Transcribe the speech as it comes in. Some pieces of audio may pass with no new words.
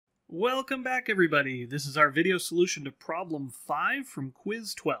Welcome back, everybody. This is our video solution to problem 5 from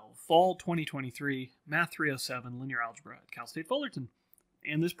Quiz 12, Fall 2023, Math 307, Linear Algebra at Cal State Fullerton.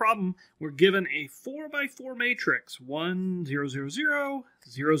 In this problem, we're given a 4x4 matrix, 1, 0, 0, 0,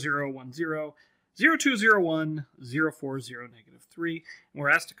 0, 0, 1, 0, 0, 2, 0, 1, 0, 4, 0, negative 3. And we're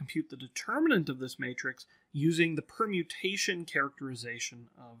asked to compute the determinant of this matrix using the permutation characterization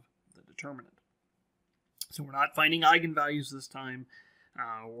of the determinant. So we're not finding eigenvalues this time.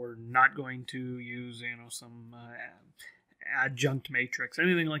 We're not going to use, some adjunct matrix,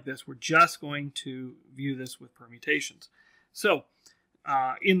 anything like this. We're just going to view this with permutations. So,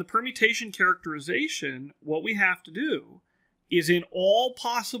 in the permutation characterization, what we have to do is, in all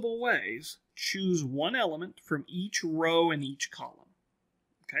possible ways, choose one element from each row and each column.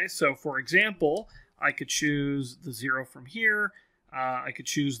 Okay, so for example, I could choose the 0 from here. I could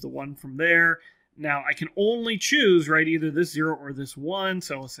choose the 1 from there. Now, I can only choose, right, either this 0 or this 1.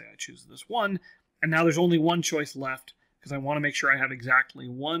 So let's say I choose this 1. And now there's only one choice left because I want to make sure I have exactly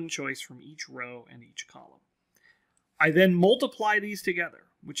one choice from each row and each column. I then multiply these together,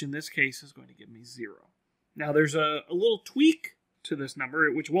 which in this case is going to give me 0. Now, there's a little tweak to this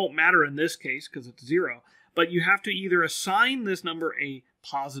number, which won't matter in this case because it's 0. But you have to either assign this number a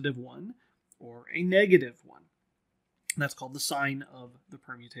positive 1 or a negative 1. And that's called the sign of the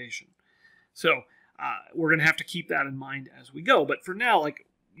permutation. So we're going to have to keep that in mind as we go. But for now, like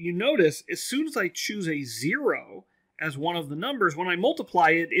you notice, as soon as I choose a 0 as one of the numbers, when I multiply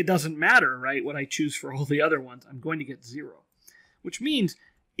it, it doesn't matter, right, what I choose for all the other ones. I'm going to get 0. Which means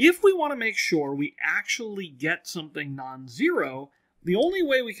if we want to make sure we actually get something non-zero, the only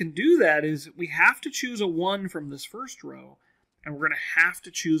way we can do that is we have to choose a 1 from this first row, and we're going to have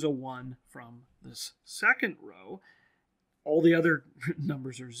to choose a 1 from this second row. All the other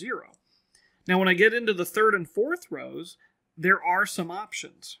numbers are 0. Now, when I get into the third and fourth rows, there are some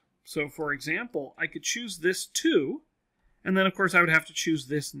options. So, for example, I could choose this 2, and then, of course, I would have to choose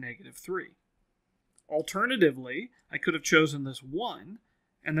this negative 3. Alternatively, I could have chosen this 1,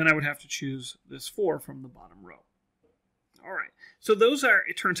 and then I would have to choose this 4 from the bottom row. All right, so those are,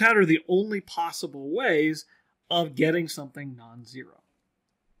 it turns out, are the only possible ways of getting something non-zero.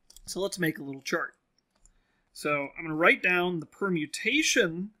 So let's make a little chart. So I'm going to write down the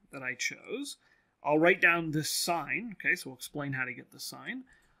permutation that I chose. I'll write down this sign. Okay, so we'll explain how to get the sign.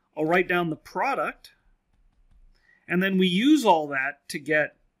 I'll write down the product. And then we use all that to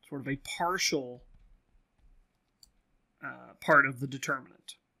get sort of a partial part of the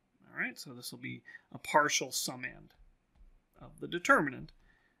determinant. All right, so this will be a partial summand of the determinant.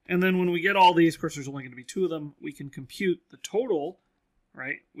 And then when we get all these, of course, there's only going to be 2 of them, we can compute the total,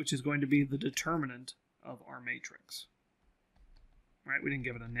 right, which is going to be the determinant of our matrix. Right, we didn't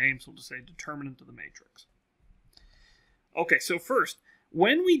give it a name, so we'll just say determinant of the matrix. Okay, so first,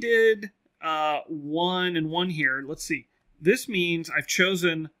 when we did 1 and 1 here, let's see. This means I've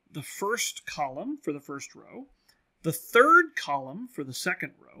chosen the first column for the first row, the third column for the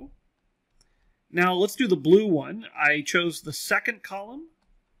second row. Now let's do the blue one. I chose the second column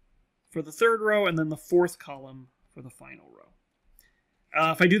for the third row and then the fourth column for the final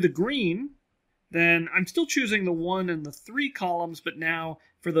row. If I do the green, then I'm still choosing the 1 and the 3 columns, but now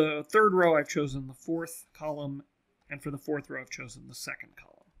for the third row I've chosen the fourth column, and for the fourth row I've chosen the second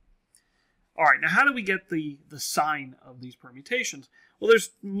column. All right, now how do we get the sign of these permutations? Well,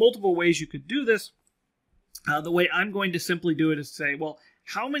 there's multiple ways you could do this. The way I'm going to simply do it is say, well,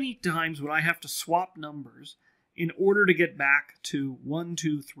 how many times would I have to swap numbers in order to get back to 1,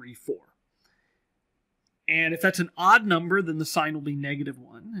 2, 3, 4? And if that's an odd number, then the sign will be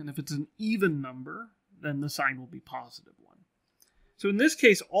 -1. And if it's an even number, then the sign will be +1. So in this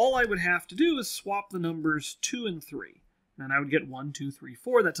case, all I would have to do is swap the numbers 2 and 3. And I would get 1, 2, 3,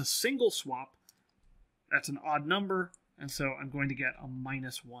 4. That's a single swap. That's an odd number. And so I'm going to get a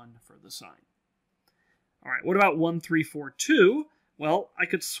 -1 for the sign. All right, what about 1, 3, 4, 2? Well, I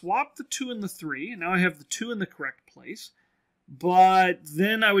could swap the 2 and the 3. And now I have the 2 in the correct place. But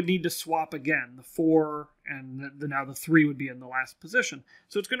then I would need to swap again, the 4, and now the 3 would be in the last position.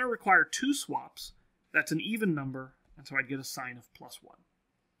 So it's going to require 2 swaps. That's an even number, and so I'd get a sign of +1.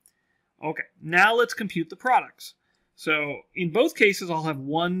 Okay, now let's compute the products. So in both cases, I'll have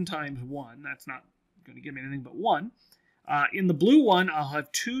 1 times 1. That's not going to give me anything but 1. In the blue one, I'll have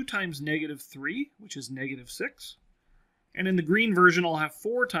 2 times -3, which is -6. And in the green version, I'll have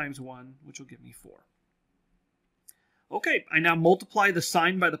 4 times 1, which will give me 4. Okay, I now multiply the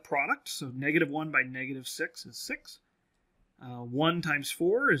sign by the product, so -1 by -6 is 6. 1 times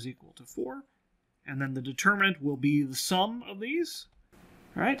 4 is equal to 4. And then the determinant will be the sum of these.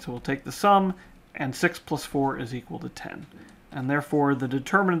 All right, so we'll take the sum, and 6 plus 4 is equal to 10. and therefore the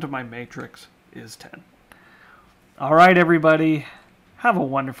determinant of my matrix is 10. All right, everybody, have a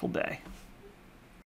wonderful day.